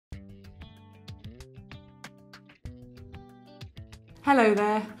Hello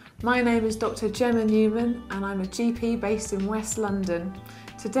there, my name is Dr. Gemma Newman and I'm a GP based in West London.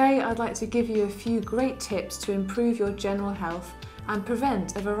 Today I'd like to give you a few great tips to improve your general health and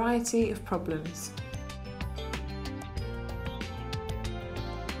prevent a variety of problems.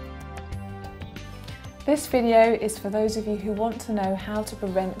 This video is for those of you who want to know how to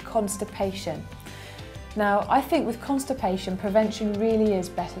prevent constipation. Now, I think with constipation, prevention really is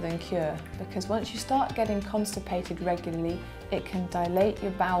better than cure, because once you start getting constipated regularly, it can dilate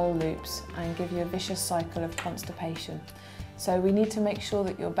your bowel loops and give you a vicious cycle of constipation. So we need to make sure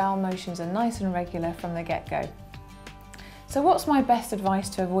that your bowel motions are nice and regular from the get-go. So what's my best advice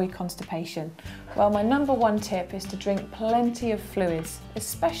to avoid constipation? Well, my number one tip is to drink plenty of fluids,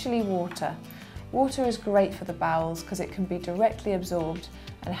 especially water. Water is great for the bowels because it can be directly absorbed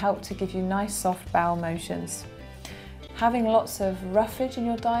and help to give you nice soft bowel motions. Having lots of roughage in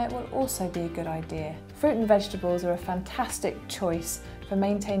your diet will also be a good idea. Fruit and vegetables are a fantastic choice for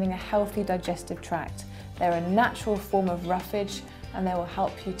maintaining a healthy digestive tract. They're a natural form of roughage and they will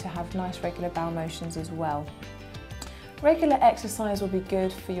help you to have nice regular bowel motions as well. Regular exercise will be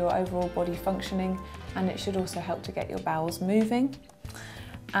good for your overall body functioning, and it should also help to get your bowels moving.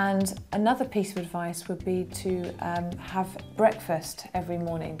 And another piece of advice would be to have breakfast every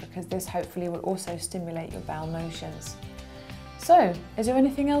morning, because this hopefully will also stimulate your bowel motions. So, is there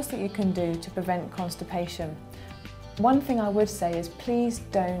anything else that you can do to prevent constipation? One thing I would say is please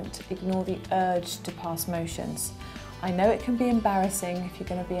don't ignore the urge to pass motions. I know it can be embarrassing if you're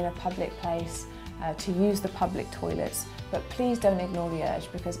going to be in a public place to use the public toilets, but please don't ignore the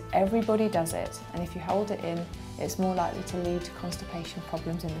urge, because everybody does it, and if you hold it in, it's more likely to lead to constipation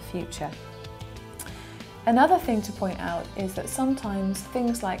problems in the future. Another thing to point out is that sometimes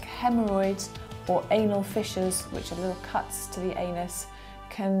things like hemorrhoids or anal fissures, which are little cuts to the anus,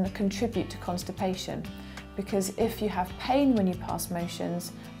 can contribute to constipation, because if you have pain when you pass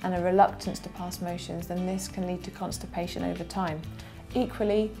motions and a reluctance to pass motions, then this can lead to constipation over time.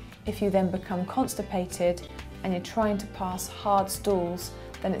 Equally, if you then become constipated and you're trying to pass hard stools,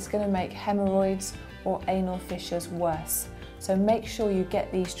 then it's going to make hemorrhoids or anal fissures worse. So make sure you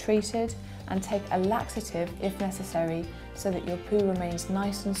get these treated and take a laxative if necessary, so that your poo remains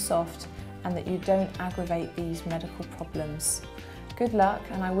nice and soft and that you don't aggravate these medical problems. Good luck,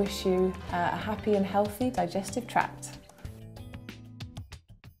 and I wish you a happy and healthy digestive tract.